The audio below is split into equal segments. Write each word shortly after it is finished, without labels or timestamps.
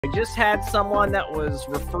I just had someone that was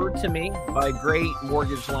referred to me by a great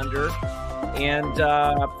mortgage lender, and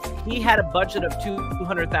he had a budget of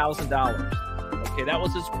 $200,000. Okay, that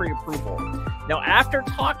was his pre-approval. Now, after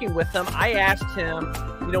talking with him, I asked him,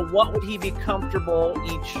 what would he be comfortable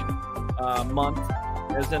each month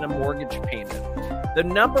as in a mortgage payment? The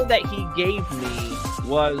number that he gave me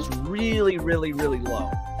was really, really, really low.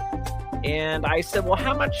 And I said, well,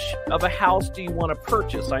 how much of a house do you want to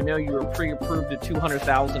purchase? I know you were pre-approved at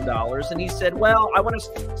 $200,000. And he said, well, I want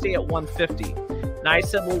to stay at 150. And I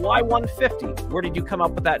said, well, why 150? Where did you come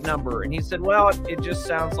up with that number? And he said, well, it just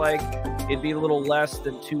sounds like it'd be a little less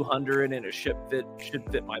than 200 and it should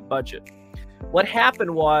fit my budget. What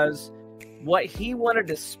happened was, what he wanted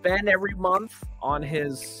to spend every month on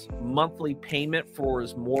his monthly payment for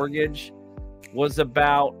his mortgage was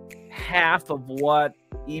about half of what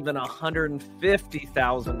even a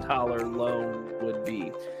 $150,000 loan would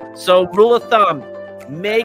be. So rule of thumb, make